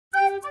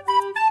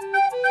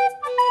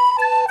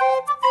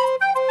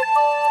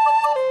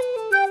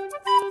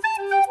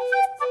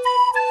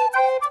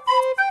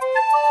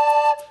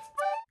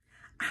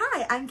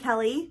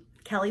Kelly.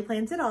 Kelly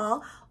Plans It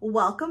All.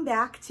 Welcome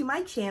back to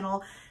my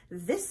channel.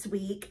 This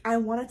week, I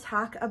want to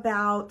talk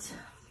about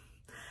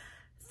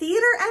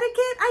theater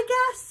etiquette, I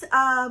guess.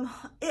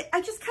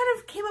 I just kind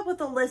of came up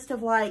with a list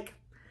of like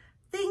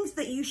things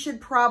that you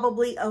should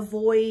probably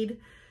avoid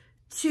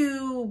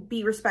to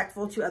be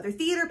respectful to other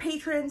theater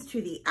patrons,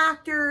 to the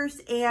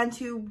actors, and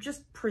to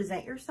just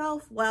present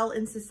yourself well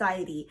in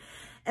society.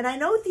 And I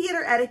know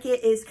theater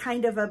etiquette is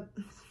kind of a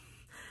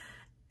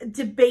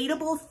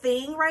debatable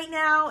thing right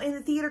now in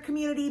the theater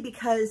community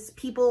because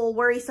people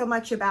worry so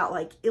much about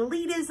like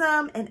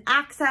elitism and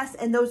access,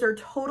 and those are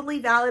totally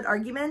valid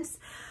arguments.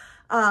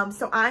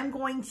 So I'm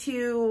going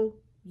to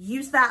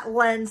use that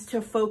lens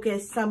to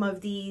focus some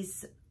of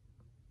these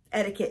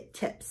etiquette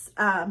tips,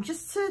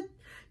 just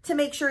to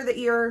make sure that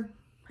you're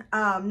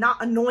not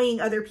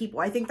annoying other people.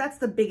 I think that's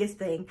the biggest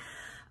thing.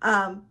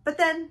 But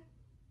then,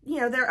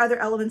 you know, there are other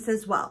elements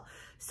as well.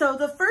 So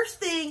the first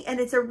thing, and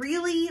it's a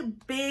really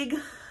big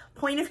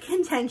point of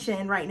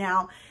contention right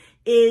now,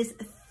 is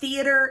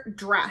theater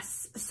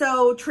dress.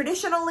 So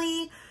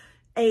traditionally,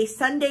 a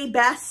Sunday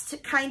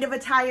best kind of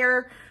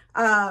attire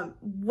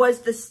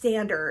was the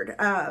standard,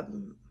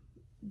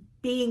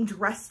 being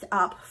dressed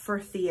up for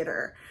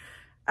theater.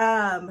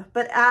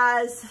 But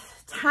as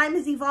time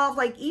has evolved,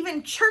 like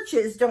even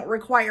churches don't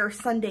require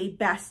Sunday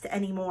best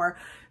anymore.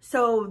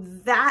 So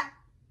that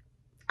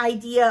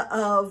idea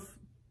of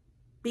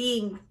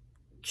being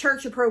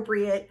church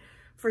appropriate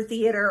for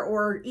theater,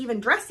 or even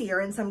dressier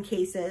in some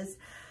cases,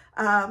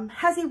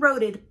 has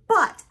eroded.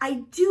 But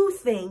I do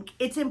think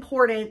it's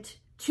important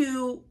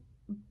to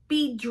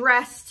be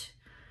dressed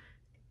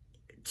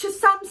to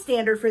some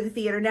standard for the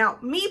theater. Now,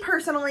 me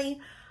personally,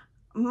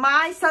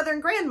 my Southern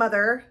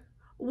grandmother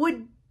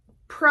would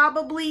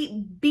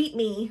probably beat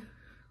me,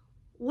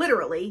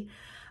 literally,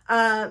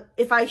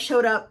 if I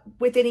showed up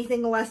with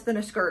anything less than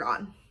a skirt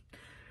on.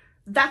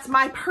 That's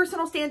my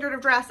personal standard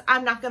of dress.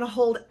 I'm not going to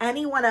hold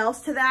anyone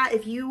else to that.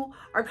 If you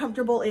are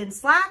comfortable in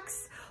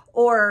slacks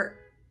or,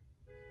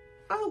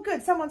 oh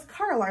good, someone's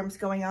car alarm's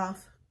going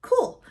off.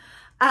 Cool.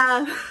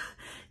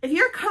 If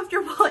you're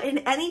comfortable in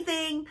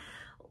anything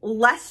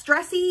less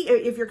dressy,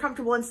 if you're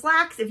comfortable in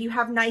slacks, if you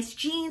have nice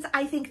jeans,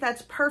 I think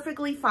that's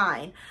perfectly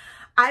fine.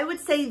 I would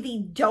say the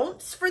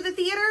don'ts for the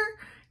theater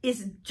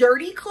is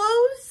dirty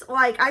clothes.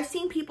 Like I've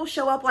seen people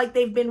show up like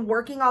they've been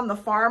working on the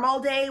farm all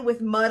day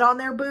with mud on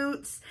their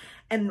boots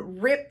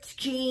and ripped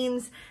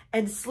jeans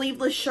and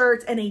sleeveless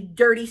shirts and a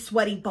dirty,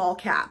 sweaty ball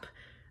cap.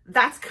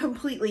 That's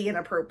completely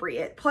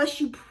inappropriate. Plus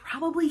you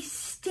probably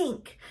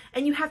stink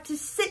and you have to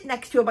sit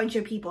next to a bunch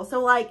of people.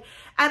 So like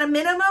at a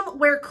minimum,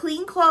 wear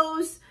clean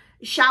clothes,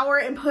 shower,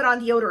 and put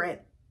on deodorant.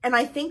 And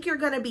I think you're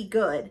gonna be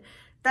good.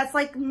 That's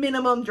like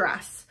minimum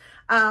dress.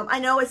 I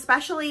know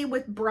especially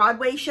with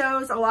Broadway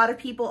shows, a lot of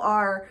people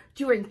are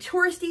doing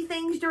touristy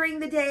things during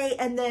the day,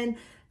 and then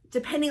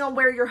depending on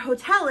where your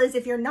hotel is,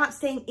 if you're not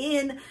staying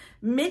in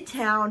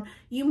Midtown,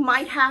 you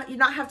might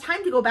not have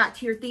time to go back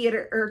to your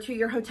theater or to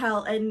your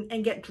hotel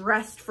and get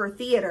dressed for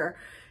theater.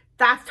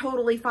 That's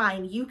totally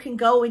fine. You can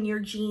go in your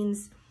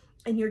jeans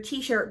and your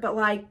t-shirt, but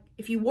like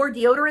if you wore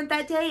deodorant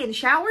that day and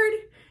showered,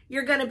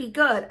 you're gonna be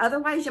good.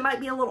 Otherwise, you might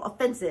be a little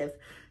offensive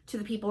to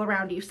the people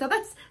around you. So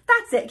that's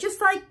it. Just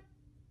like,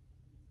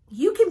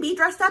 you can be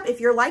dressed up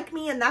if you're like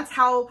me and that's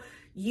how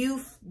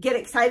you get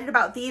excited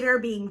about theater,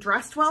 being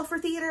dressed well for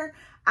theater.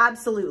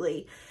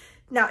 Absolutely.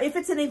 Now, if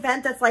it's an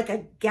event that's like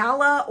a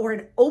gala or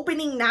an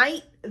opening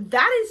night,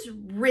 that is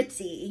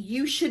ritzy.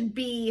 You should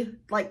be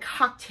like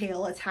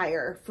cocktail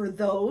attire for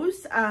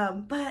those.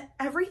 But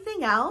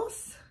everything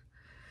else,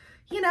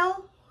 you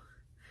know,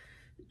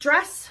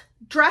 dress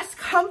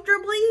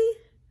comfortably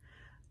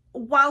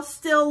while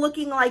still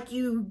looking like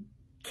you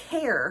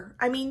care.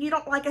 I mean, you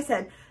don't, like I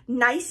said,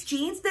 nice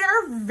jeans. There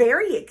are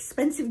very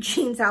expensive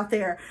jeans out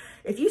there.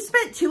 If you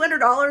spent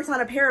 $200 on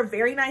a pair of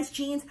very nice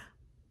jeans,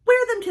 wear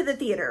them to the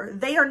theater.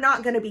 They are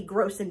not going to be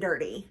gross and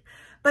dirty.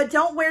 But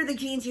don't wear the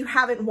jeans you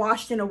haven't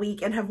washed in a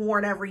week and have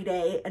worn every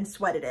day and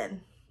sweated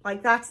in.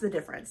 Like, that's the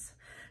difference.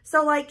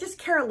 So like, just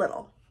care a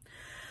little.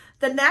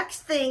 The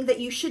next thing that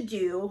you should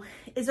do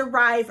is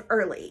arrive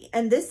early.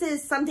 And this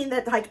is something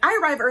that, like, I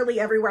arrive early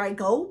everywhere I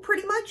go,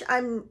 pretty much.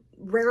 I'm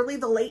rarely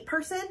the late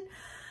person.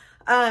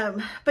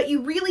 But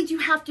you really do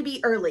have to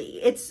be early.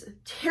 It's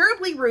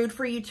terribly rude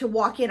for you to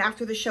walk in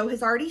after the show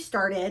has already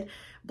started,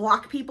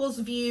 block people's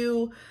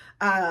view,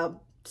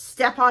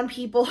 step on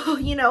people,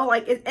 you know,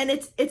 like, and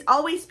it's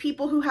always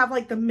people who have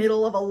like the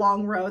middle of a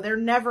long row. They're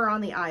never on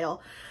the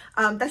aisle.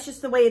 That's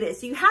just the way it is.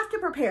 So you have to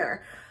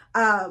prepare.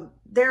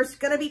 There's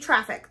going to be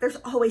traffic. There's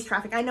always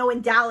traffic. I know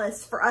in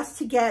Dallas, for us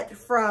to get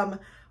from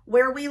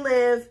where we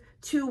live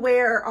to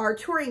where our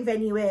touring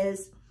venue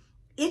is,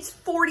 it's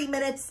 40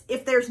 minutes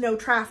if there's no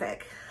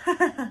traffic.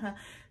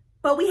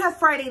 But we have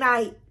Friday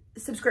night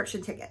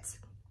subscription tickets.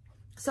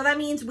 So that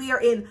means we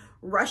are in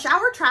rush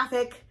hour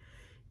traffic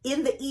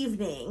in the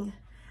evening.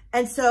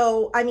 And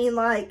so, I mean,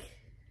 like,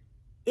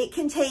 it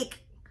can take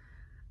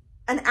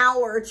an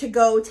hour to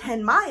go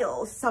 10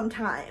 miles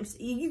sometimes.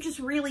 You just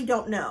really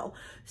don't know.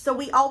 So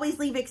we always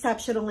leave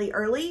exceptionally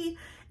early.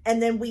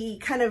 And then we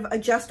kind of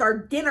adjust our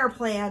dinner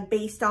plan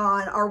based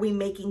on, are we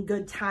making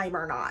good time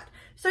or not?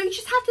 So you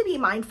just have to be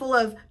mindful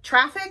of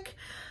traffic,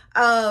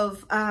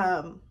 of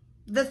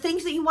the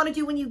things that you want to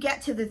do when you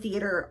get to the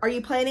theater. Are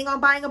you planning on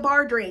buying a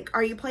bar drink?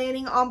 Are you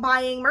planning on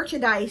buying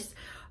merchandise?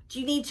 Do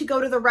you need to go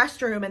to the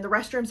restroom and the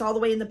restroom's all the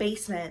way in the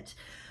basement?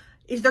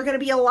 Is there going to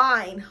be a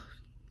line?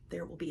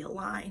 There will be a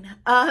line.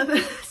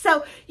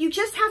 So you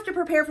just have to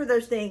prepare for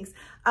those things.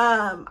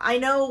 I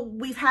know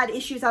we've had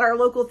issues at our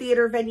local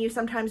theater venue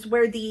sometimes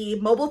where the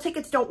mobile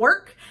tickets don't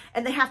work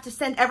and they have to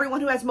send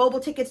everyone who has mobile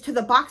tickets to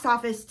the box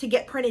office to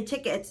get printed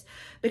tickets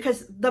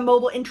because the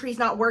mobile entry is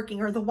not working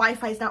or the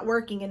Wi-Fi is not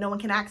working and no one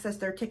can access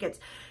their tickets.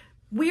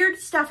 Weird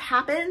stuff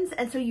happens.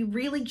 And so you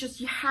really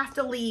you have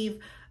to leave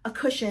a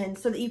cushion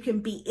so that you can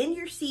be in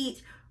your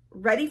seat,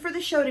 ready for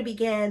the show to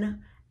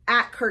begin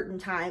at curtain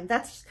time.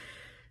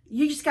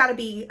 You just got to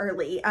be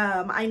early.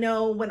 I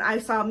know when I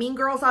saw Mean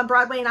Girls on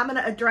Broadway, and I'm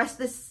going to address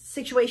this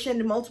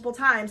situation multiple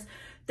times,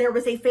 there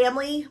was a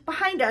family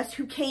behind us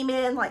who came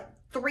in like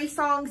 3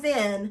 songs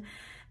in,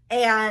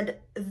 and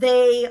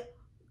they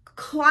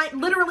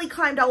literally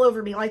climbed all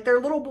over me. Like their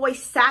little boy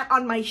sat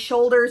on my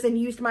shoulders and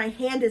used my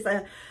hand as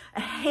a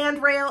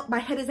handrail, my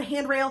head as a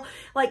handrail.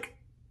 Like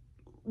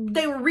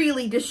they were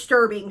really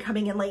disturbing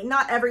coming in late.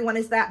 Not everyone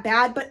is that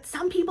bad, but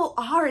some people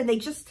are, and they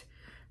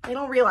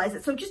don't realize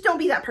it. So just don't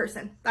be that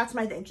person. That's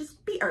my thing.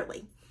 Just be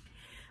early.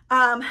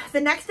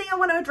 The next thing I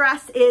want to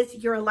address is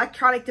your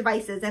electronic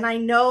devices. And I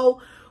know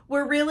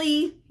we're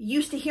really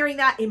used to hearing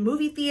that in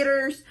movie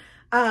theaters.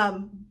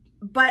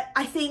 But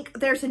I think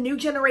there's a new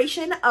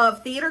generation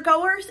of theater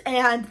goers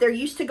and they're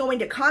used to going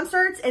to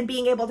concerts and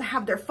being able to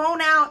have their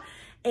phone out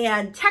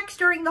and text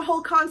during the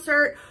whole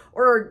concert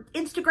or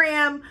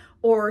Instagram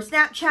or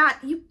Snapchat.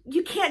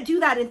 You can't do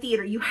that in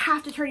theater. You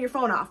have to turn your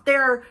phone off.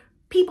 There are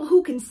people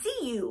who can see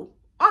you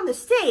on the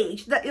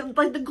stage, that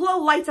like the glow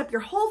lights up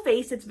your whole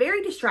face. It's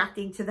very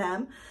distracting to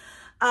them.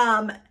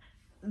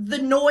 The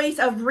noise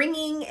of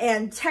ringing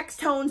and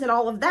text tones and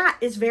all of that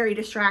is very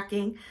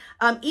distracting.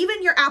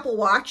 Even your Apple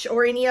Watch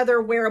or any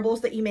other wearables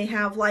that you may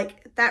have,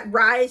 like that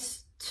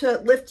rise to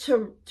lift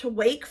to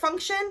wake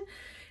function,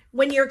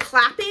 when you're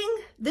clapping,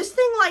 this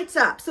thing lights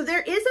up. So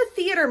there is a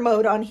theater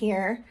mode on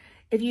here.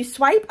 If you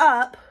swipe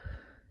up,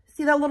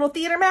 see that little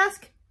theater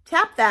mask?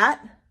 Tap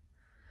that.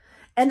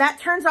 And that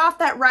turns off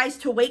that rise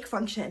to wake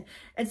function.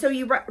 And so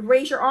you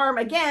raise your arm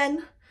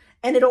again,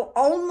 and it'll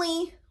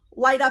only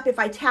light up if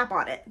I tap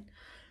on it.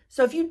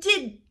 So if you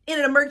did, in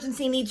an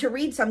emergency, need to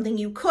read something,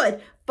 you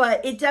could,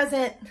 but it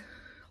doesn't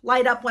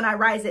light up when I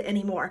rise it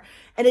anymore.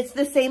 And it's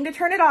the same to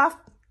turn it off.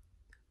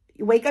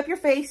 You wake up your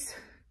face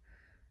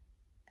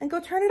and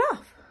go turn it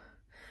off.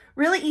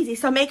 Really easy.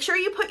 So make sure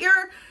you put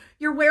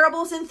your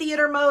wearables in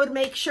theater mode.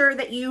 Make sure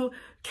that you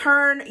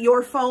turn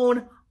your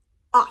phone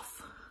off.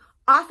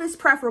 Off is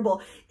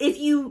preferable. If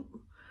you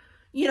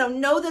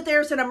know that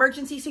there's an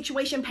emergency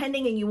situation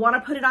pending and you want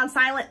to put it on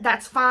silent,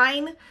 that's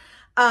fine.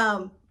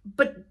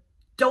 But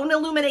don't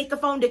illuminate the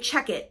phone to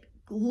check it.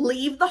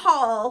 Leave the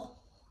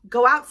hall,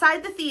 go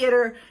outside the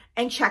theater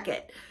and check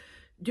it.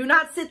 Do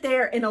not sit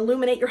there and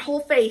illuminate your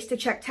whole face to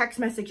check text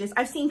messages.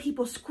 I've seen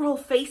people scroll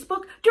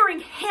Facebook during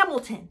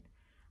Hamilton.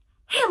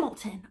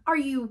 Hamilton, are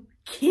you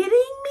kidding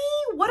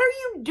me? What are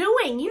you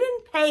doing? You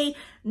didn't pay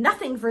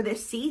nothing for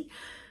this seat.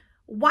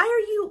 Why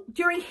are you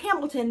during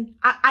Hamilton?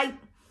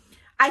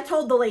 I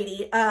told the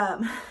lady,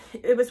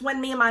 it was when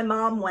me and my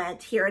mom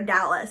went here in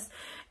Dallas,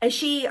 and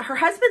her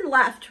husband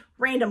left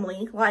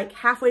randomly, like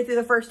halfway through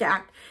the first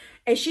act,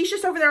 and she's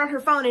just over there on her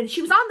phone, and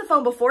she was on the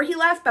phone before he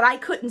left, but I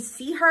couldn't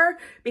see her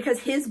because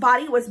his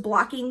body was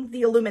blocking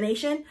the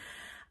illumination.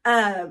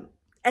 And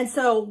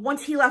so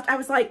once he left, I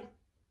was like,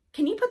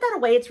 can you put that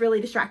away? It's really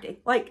distracting.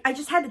 Like, I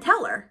just had to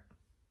tell her.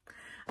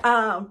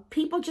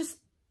 People just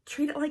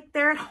treat it like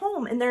they're at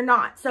home and they're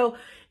not. So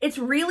it's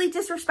really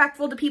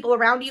disrespectful to people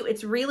around you.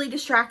 It's really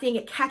distracting.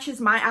 It catches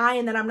my eye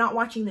and then I'm not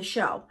watching the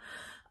show.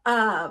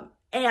 And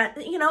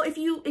you know, if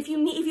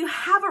you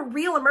have a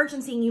real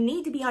emergency and you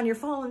need to be on your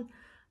phone,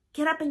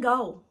 get up and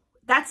go.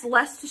 That's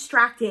less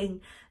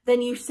distracting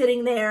than you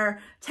sitting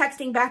there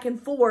texting back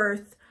and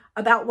forth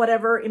about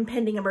whatever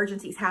impending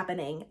emergency is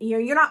happening.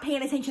 You're not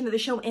paying attention to the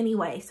show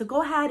anyway. So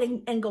go ahead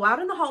and go out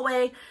in the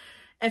hallway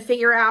and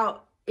figure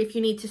out if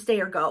you need to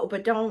stay or go,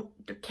 but don't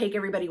take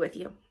everybody with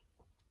you.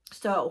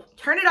 So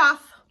turn it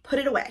off, put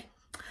it away.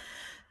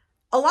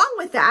 Along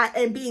with that,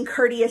 and being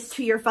courteous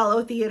to your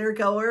fellow theater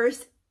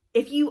goers,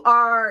 if you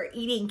are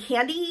eating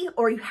candy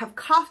or you have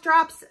cough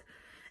drops,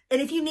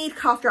 and if you need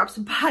cough drops,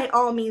 by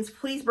all means,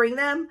 please bring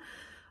them.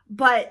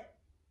 But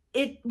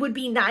it would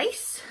be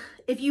nice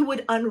if you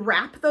would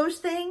unwrap those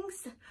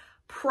things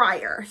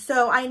prior.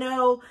 So I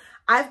know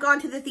I've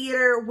gone to the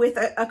theater with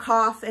a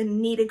cough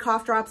and needed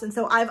cough drops. And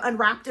so I've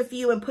unwrapped a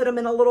few and put them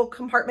in a little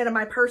compartment of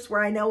my purse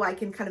where I know I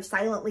can kind of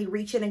silently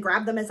reach in and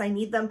grab them as I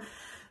need them.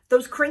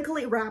 Those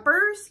crinkly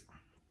wrappers,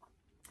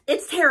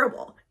 it's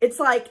terrible. It's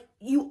like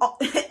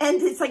and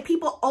it's like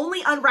people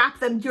only unwrap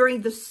them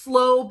during the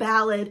slow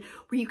ballad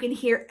where you can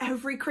hear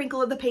every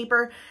crinkle of the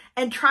paper,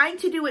 and trying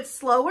to do it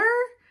slower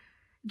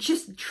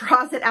just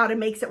draws it out and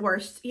makes it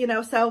worse, you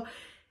know? So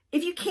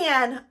if you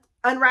can,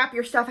 unwrap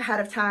your stuff ahead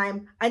of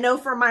time. I know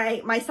for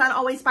my son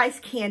always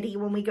buys candy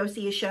when we go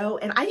see a show,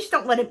 and I just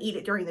don't let him eat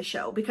it during the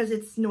show because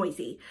it's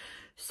noisy.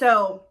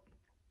 So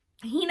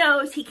he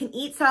knows he can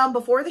eat some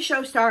before the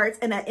show starts,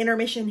 and at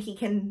intermission he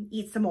can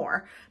eat some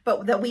more,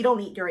 but that we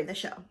don't eat during the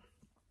show.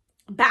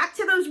 Back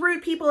to those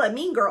rude people at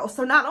Mean Girls.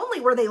 So not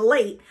only were they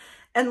late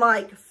and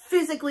like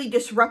physically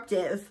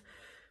disruptive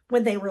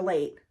when they were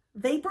late,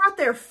 they brought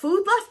their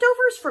food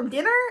leftovers from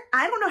dinner.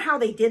 I don't know how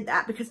they did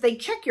that, because they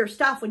check your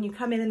stuff when you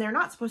come in and they're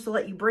not supposed to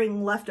let you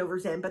bring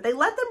leftovers in, but they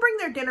let them bring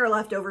their dinner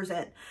leftovers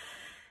in.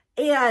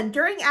 And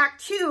during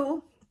Act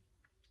 2,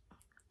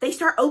 they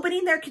start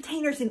opening their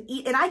containers and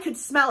eat, and I could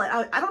smell it.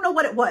 I don't know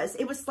what it was.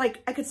 It was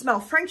like, I could smell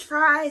French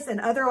fries and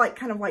other like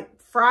kind of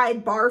like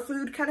fried bar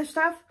food kind of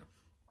stuff.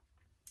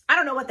 I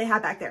don't know what they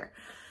had back there,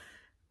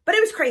 but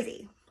it was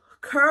crazy.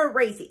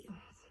 Crazy.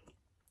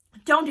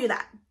 Don't do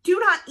that. Do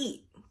not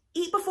eat.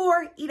 Eat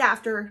before, eat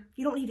after.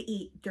 You don't need to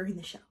eat during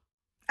the show.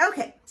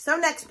 Okay, so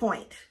next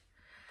point.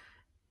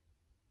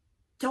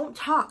 Don't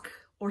talk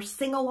or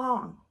sing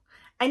along.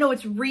 I know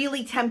it's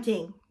really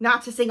tempting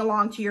not to sing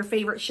along to your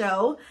favorite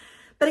show,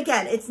 but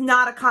again, it's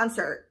not a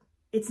concert.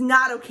 It's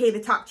not okay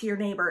to talk to your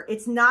neighbor.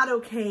 It's not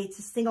okay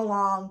to sing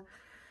along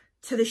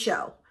to the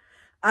show.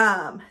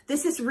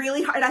 This is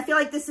really hard. I feel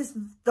like this is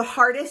the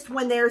hardest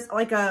when there's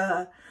like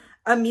a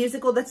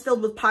musical that's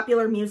filled with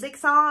popular music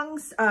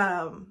songs.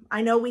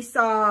 I know we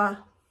saw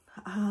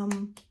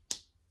the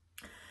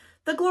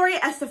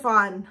Gloria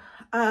Estefan,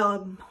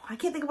 I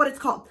can't think of what it's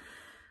called.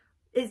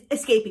 It's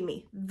escaping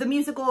me. The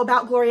musical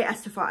about Gloria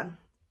Estefan.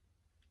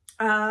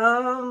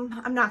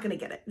 I'm not going to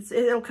get it.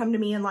 It'll come to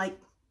me in like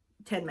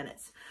 10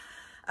 minutes.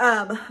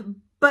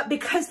 But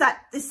because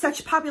that is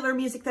such popular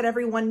music that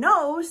everyone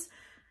knows,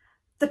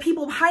 the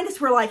people behind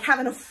us were like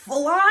having a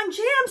full-on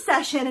jam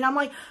session. And I'm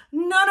like,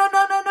 no, no,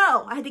 no, no,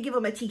 no. I had to give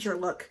them a teacher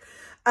look.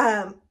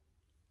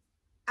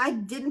 I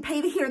didn't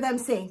pay to hear them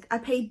sing. I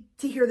paid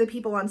to hear the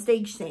people on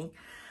stage sing.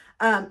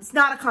 It's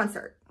not a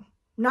concert.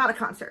 Not a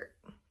concert.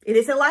 It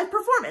is a live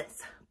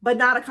performance, but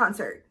not a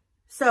concert.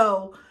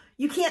 So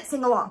you can't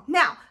sing along.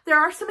 Now, there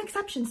are some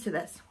exceptions to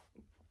this.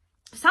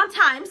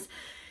 Sometimes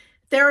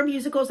there are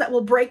musicals that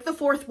will break the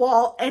fourth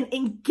wall and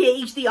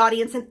engage the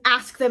audience and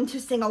ask them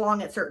to sing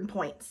along at certain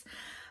points.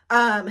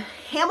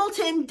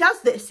 Hamilton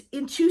does this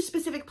in 2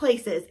 specific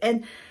places.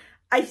 And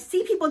I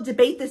see people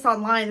debate this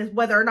online as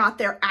whether or not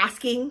they're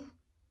asking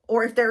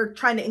or if they're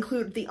trying to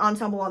include the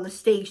ensemble on the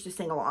stage to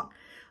sing along.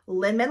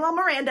 Lin-Manuel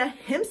Miranda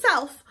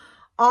himself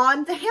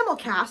on the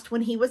Hamilcast,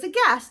 when he was a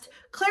guest,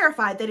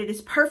 clarified that it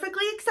is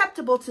perfectly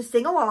acceptable to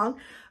sing along,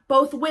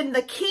 both when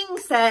the king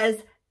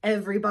says,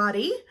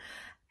 everybody,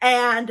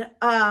 and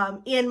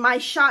in my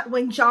shot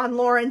when John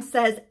Lawrence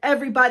says,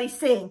 everybody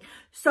sing.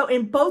 So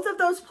in both of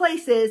those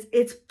places,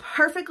 it's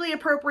perfectly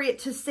appropriate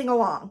to sing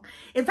along.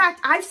 In fact,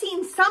 I've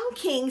seen some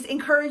kings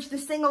encourage the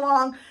sing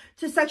along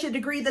to such a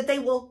degree that they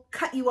will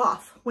cut you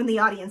off when the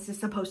audience is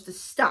supposed to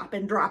stop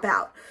and drop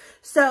out.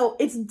 So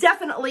it's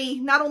definitely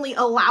not only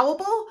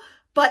allowable,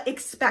 but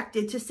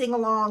expected to sing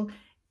along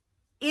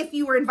if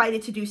you were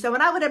invited to do so.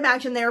 And I would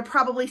imagine there are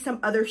probably some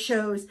other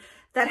shows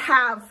that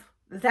have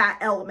that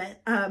element.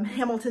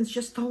 Hamilton's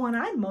just the one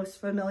I'm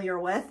most familiar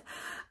with.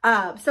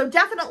 So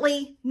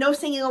definitely no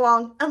singing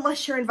along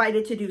unless you're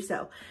invited to do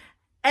so.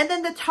 And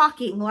then the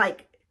talking,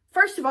 like,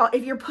 first of all,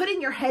 if you're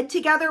putting your head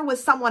together with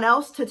someone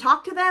else to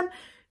talk to them,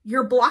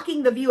 you're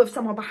blocking the view of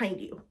someone behind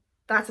you.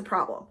 That's a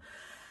problem.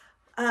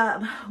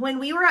 When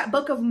we were at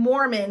Book of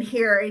Mormon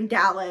here in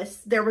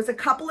Dallas, there was a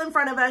couple in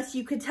front of us.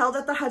 You could tell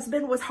that the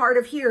husband was hard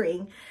of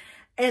hearing,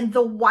 and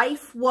the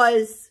wife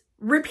was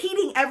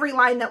repeating every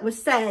line that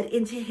was said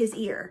into his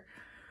ear,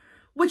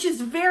 which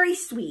is very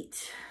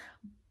sweet.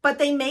 But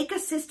they make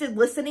assisted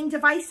listening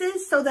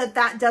devices so that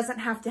that doesn't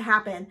have to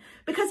happen,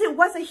 because it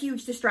was a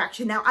huge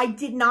distraction. Now, I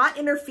did not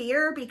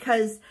interfere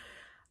because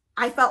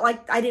I felt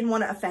like I didn't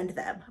want to offend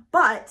them,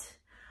 but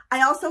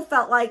I also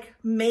felt like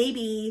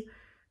maybe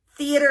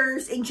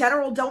theaters in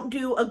general don't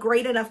do a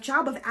great enough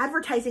job of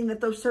advertising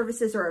that those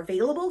services are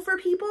available for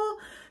people.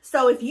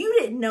 So if you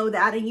didn't know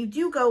that and you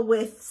do go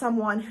with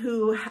someone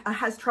who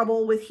has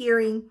trouble with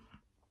hearing,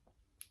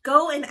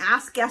 go and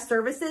ask guest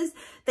services.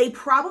 They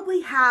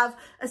probably have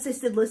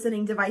assisted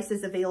listening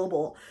devices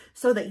available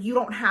so that you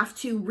don't have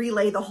to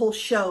relay the whole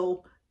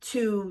show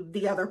to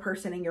the other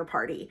person in your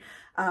party.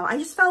 I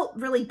just felt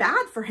really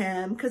bad for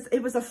him because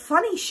it was a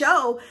funny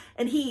show,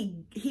 and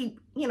he,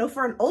 you know,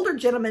 for an older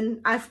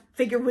gentleman, I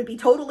figured would be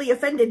totally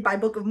offended by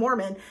Book of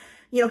Mormon.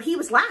 You know, he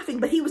was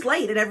laughing, but he was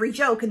late at every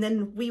joke. And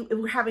then we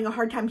were having a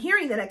hard time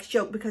hearing the next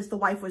joke because the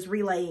wife was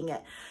relaying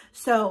it.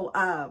 So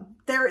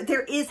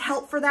there is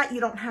help for that.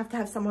 You don't have to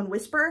have someone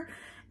whisper.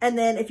 And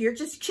then if you're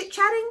just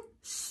chit-chatting,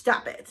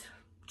 stop it.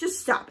 Just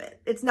stop it.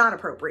 It's not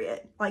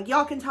appropriate. Like,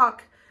 y'all can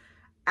talk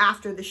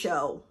after the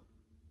show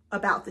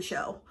about the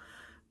show,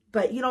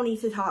 but you don't need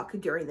to talk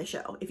during the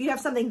show. If you have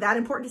something that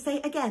important to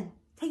say, again,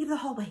 take it to the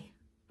hallway.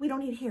 We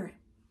don't need to hear it.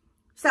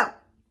 So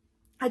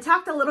I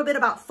talked a little bit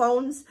about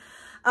phones.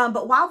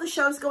 But while the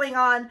show's going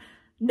on,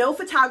 no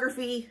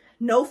photography,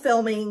 no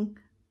filming,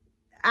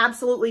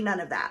 absolutely none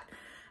of that.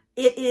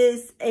 It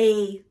is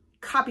a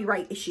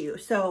copyright issue.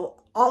 So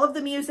all of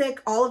the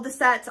music, all of the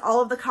sets,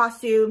 all of the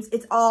costumes,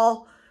 it's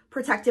all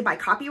protected by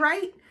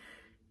copyright.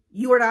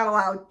 You are not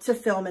allowed to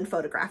film and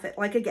photograph it.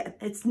 Like, again,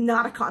 it's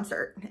not a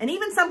concert. And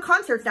even some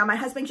concerts now, my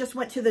husband just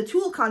went to the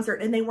Tool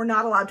concert and they were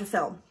not allowed to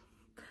film,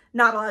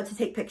 not allowed to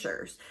take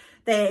pictures.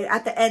 They,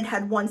 at the end,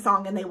 had one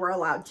song and they were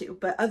allowed to.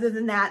 But other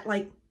than that,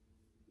 like,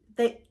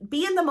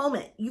 be in the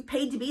moment. You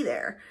paid to be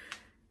there.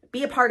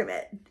 Be a part of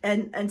it.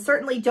 And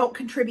certainly don't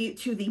contribute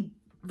to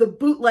the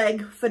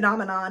bootleg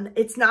phenomenon.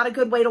 It's not a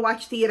good way to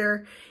watch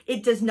theater.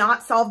 It does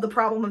not solve the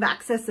problem of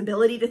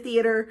accessibility to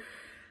theater.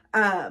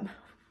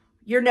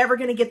 You're never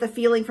going to get the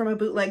feeling from a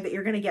bootleg that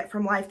you're going to get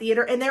from live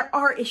theater. And there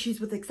are issues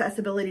with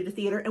accessibility to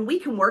theater, and we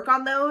can work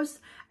on those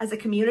as a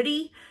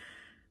community,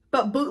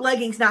 but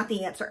bootlegging's not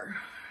the answer.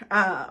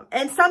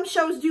 And some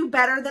shows do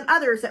better than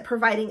others at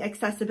providing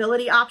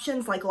accessibility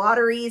options like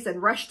lotteries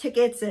and rush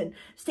tickets and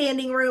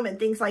standing room and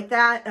things like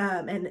that,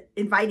 and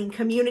inviting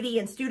community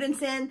and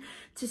students in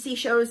to see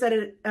shows at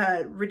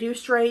a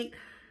reduced rate.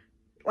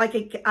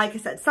 Like I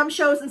said, some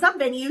shows and some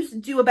venues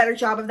do a better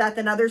job of that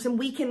than others, and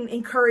we can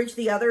encourage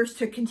the others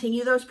to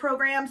continue those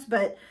programs,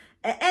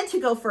 and to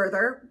go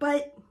further,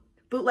 but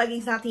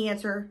bootlegging's not the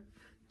answer.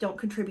 Don't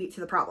contribute to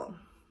the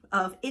problem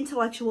of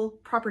intellectual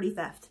property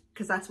theft,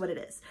 because that's what it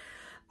is.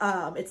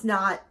 It's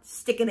not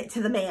sticking it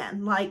to the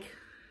man, like,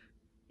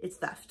 it's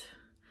theft.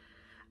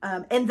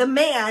 And the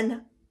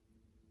man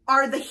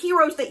are the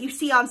heroes that you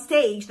see on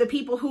stage, the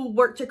people who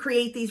work to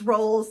create these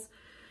roles.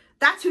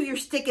 That's who you're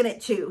sticking it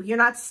to. You're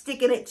not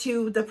sticking it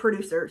to the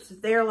producers.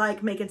 They're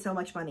like making so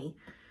much money.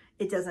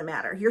 It doesn't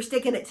matter. You're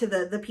sticking it to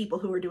the people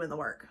who are doing the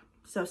work.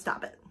 So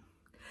stop it.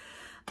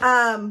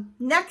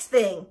 Next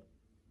thing,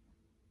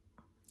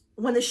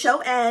 when the show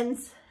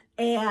ends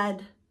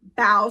and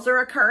bows are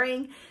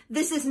occurring,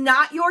 this is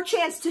not your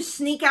chance to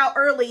sneak out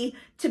early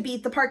to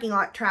beat the parking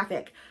lot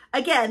traffic.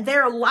 Again,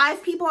 there are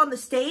live people on the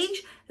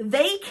stage.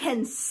 They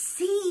can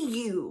see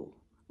you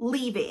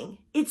leaving.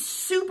 It's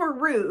super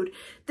rude.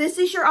 This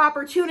is your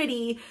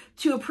opportunity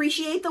to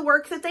appreciate the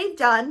work that they've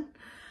done.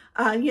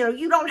 You know,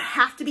 you don't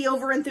have to be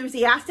over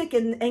enthusiastic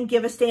and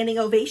give a standing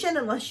ovation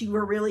unless you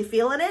were really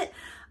feeling it.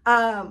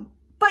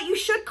 But you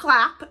should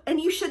clap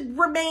and you should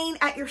remain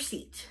at your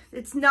seat.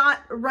 It's not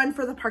run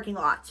for the parking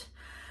lot.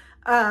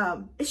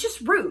 It's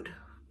just rude.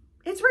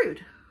 It's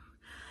rude.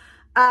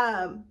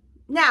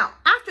 Now,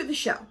 after the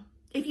show,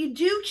 if you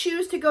do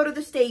choose to go to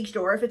the stage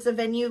door, if it's a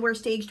venue where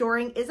stage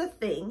dooring is a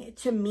thing,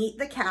 to meet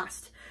the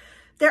cast,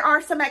 there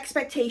are some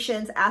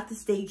expectations at the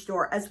stage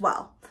door as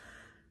well.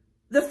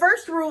 The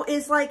first rule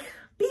is, like,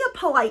 be a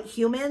polite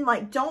human.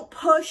 Like, don't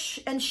push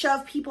and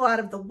shove people out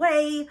of the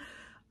way.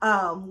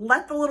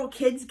 Let the little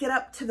kids get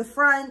up to the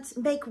front.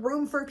 Make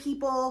room for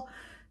people.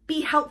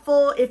 Be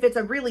helpful. If it's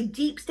a really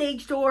deep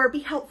stage door,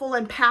 be helpful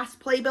and pass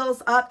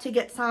playbills up to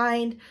get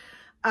signed.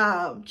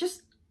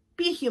 Just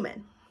be a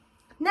human.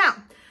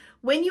 Now,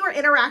 when you are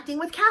interacting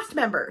with cast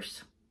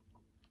members,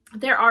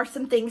 there are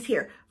some things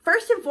here.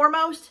 First and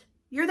foremost,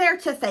 you're there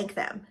to thank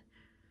them.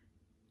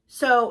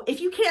 So if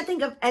you can't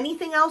think of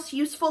anything else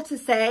useful to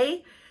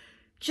say,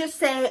 just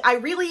say, I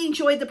really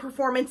enjoyed the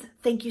performance.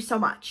 Thank you so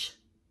much.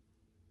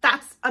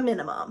 That's a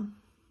minimum.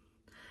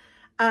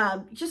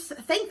 Just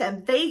thank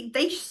them. They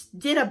just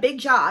did a big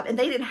job and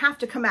they didn't have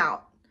to come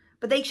out,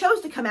 but they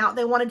chose to come out.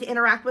 They wanted to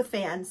interact with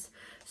fans.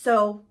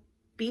 So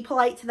be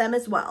polite to them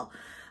as well.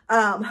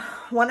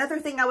 One other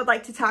thing I would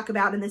like to talk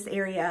about in this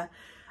area,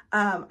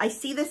 I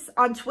see this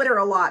on Twitter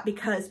a lot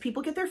because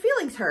people get their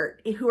feelings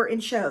hurt who are in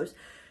shows.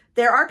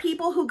 There are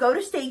people who go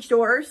to stage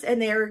doors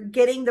and they're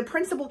getting the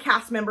principal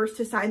cast members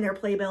to sign their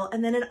playbill,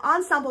 and then an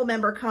ensemble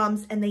member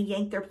comes and they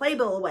yank their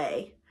playbill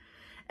away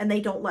and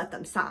they don't let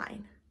them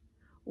sign.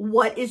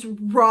 What is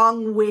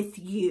wrong with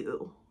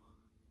you?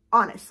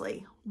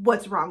 Honestly,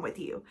 what's wrong with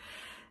you?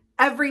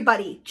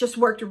 Everybody just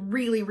worked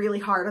really, really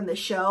hard on this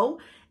show.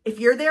 If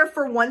you're there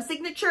for one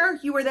signature,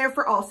 you were there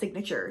for all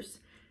signatures.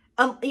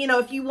 You know,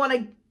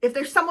 if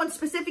there's someone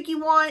specific you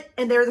want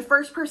and they're the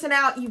first person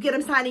out, you get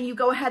them signed and you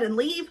go ahead and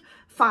leave,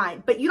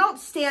 fine. But you don't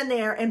stand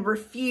there and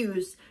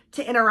refuse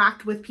to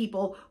interact with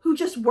people who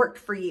just worked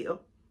for you.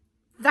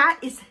 That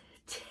is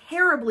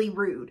terribly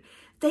rude.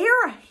 They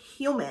are a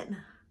human.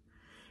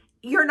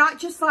 You're not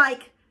just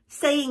like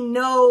saying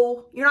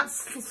no. You're not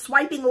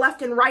swiping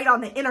left and right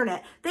on the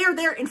internet. They are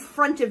there in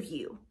front of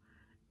you.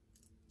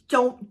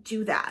 Don't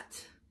do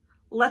that.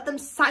 Let them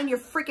sign your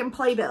freaking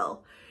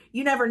playbill.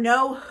 You never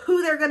know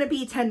who they're going to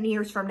be 10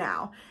 years from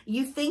now.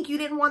 You think you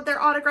didn't want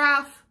their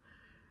autograph?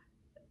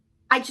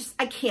 I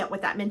can't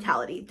with that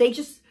mentality. They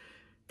just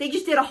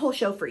did a whole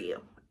show for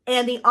you.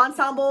 And the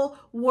ensemble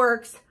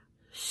works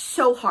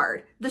so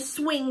hard. The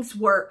swings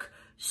work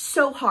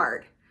so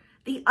hard.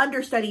 The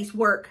understudies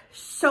work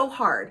so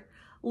hard.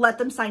 Let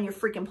them sign your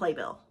freaking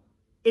playbill.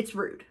 It's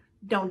rude.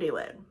 Don't do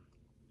it.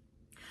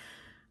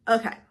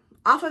 Okay.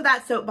 Off of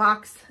that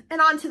soapbox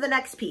and on to the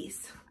next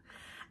piece.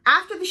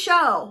 After the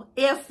show,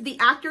 if the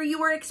actor you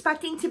were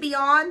expecting to be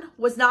on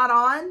was not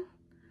on,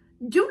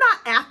 do not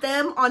at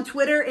them on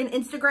Twitter and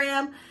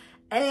Instagram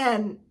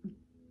and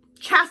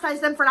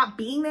chastise them for not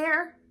being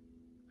there.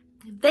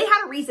 They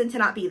had a reason to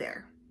not be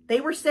there. They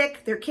were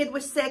sick. Their kid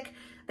was sick.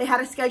 They had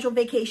a scheduled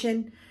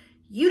vacation.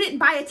 You didn't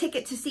buy a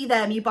ticket to see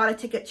them. You bought a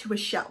ticket to a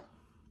show.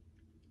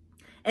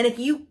 And if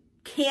you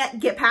can't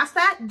get past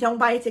that, don't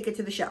buy a ticket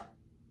to the show.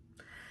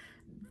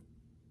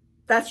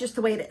 That's just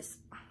the way it is.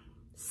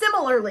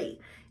 Similarly,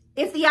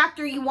 if the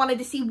actor you wanted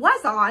to see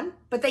was on,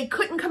 but they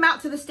couldn't come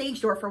out to the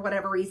stage door for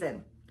whatever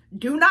reason,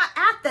 do not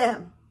at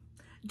them.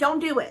 Don't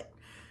do it.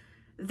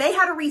 They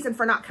had a reason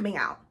for not coming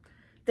out.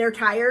 They're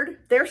tired.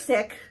 They're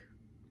sick.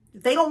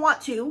 They don't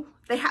want to.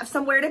 They have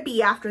somewhere to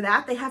be after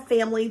that. They have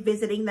family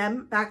visiting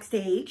them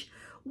backstage.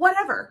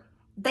 Whatever.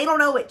 They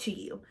don't owe it to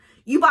you.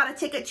 You bought a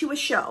ticket to a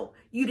show.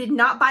 You did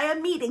not buy a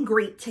meet and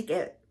greet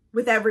ticket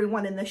with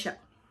everyone in the show.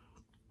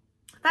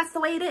 That's the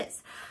way it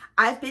is.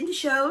 I've been to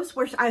shows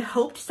where I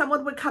hoped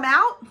someone would come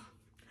out,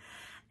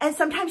 and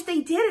sometimes they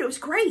did. It was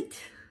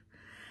great.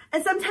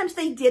 And sometimes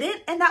they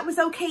didn't, and that was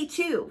okay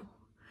too.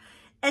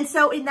 And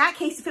so in that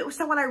case, if it was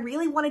someone I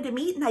really wanted to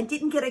meet and I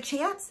didn't get a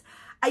chance,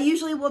 I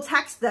usually will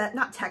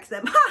not text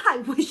them.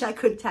 I wish I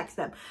could text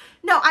them.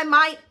 No, I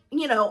might,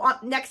 you know,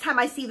 next time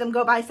I see them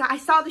go by, I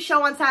saw the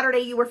show on Saturday.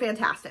 You were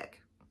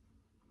fantastic.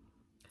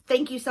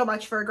 Thank you so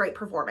much for a great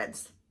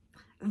performance.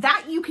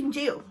 That you can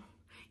do.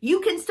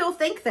 You can still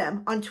thank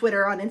them on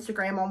Twitter, on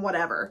Instagram, on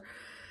whatever.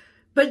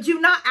 But do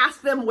not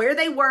ask them where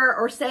they were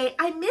or say,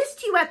 I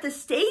missed you at the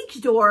stage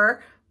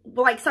door,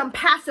 like some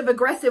passive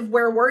aggressive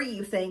where were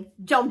you thing.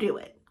 Don't do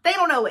it. They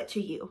don't owe it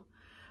to you.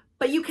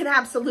 But you can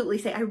absolutely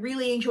say, I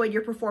really enjoyed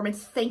your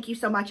performance. Thank you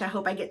so much. I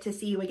hope I get to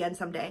see you again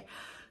someday.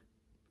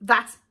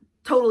 That's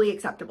totally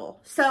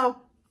acceptable. So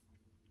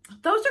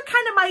those are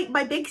kind of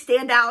my big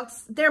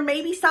standouts. There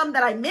may be some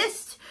that I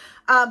missed,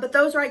 but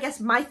those are, I guess,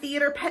 my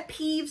theater pet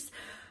peeves.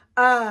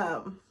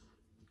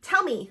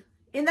 Tell me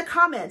in the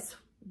comments,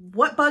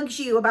 what bugs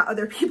you about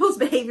other people's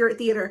behavior at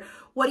theater?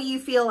 What do you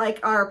feel like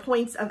are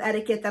points of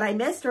etiquette that I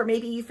missed, or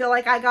maybe you feel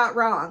like I got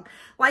wrong?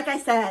 Like I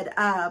said,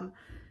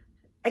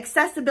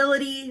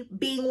 accessibility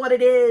being what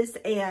it is,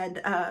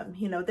 and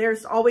you know,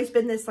 there's always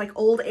been this like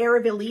old air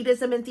of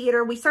elitism in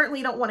theater. We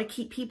certainly don't want to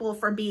keep people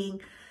from being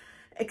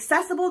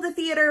accessible to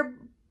theater,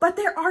 but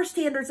there are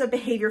standards of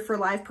behavior for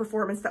live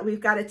performance that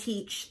we've got to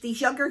teach these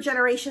younger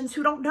generations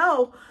who don't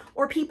know,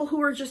 or people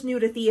who are just new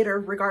to theater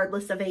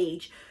regardless of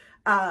age,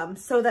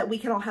 so that we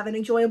can all have an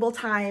enjoyable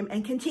time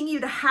and continue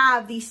to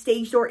have these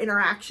stage door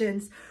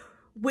interactions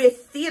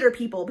with theater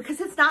people, because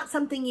it's not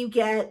something you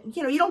get,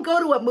 you know, you don't go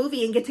to a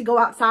movie and get to go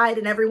outside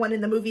and everyone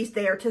in the movie's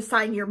there to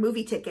sign your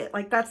movie ticket.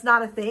 Like, that's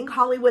not a thing.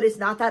 Hollywood is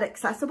not that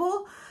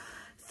accessible.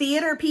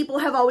 Theater people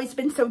have always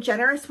been so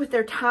generous with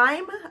their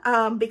time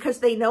because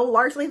they know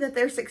largely that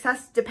their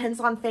success depends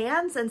on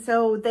fans. And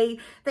so they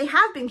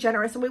have been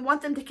generous, and we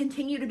want them to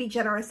continue to be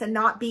generous and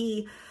not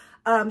be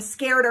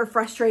scared or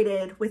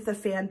frustrated with the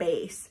fan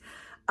base.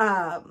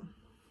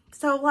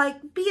 So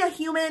like, be a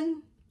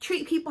human,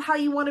 treat people how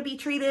you want to be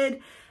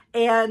treated,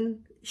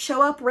 and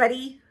show up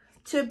ready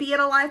to be in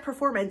a live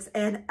performance,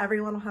 and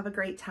everyone will have a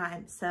great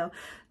time. So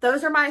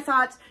those are my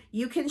thoughts.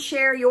 You can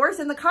share yours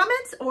in the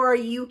comments, or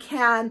you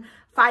can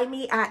find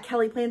me at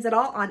Kelli Plans It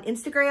All on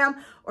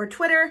Instagram or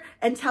Twitter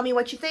and tell me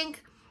what you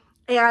think.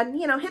 And,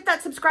 you know, hit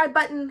that subscribe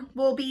button.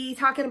 We'll be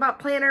talking about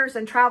planners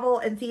and travel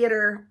and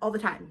theater all the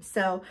time,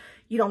 so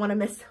you don't want to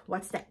miss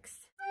what's next.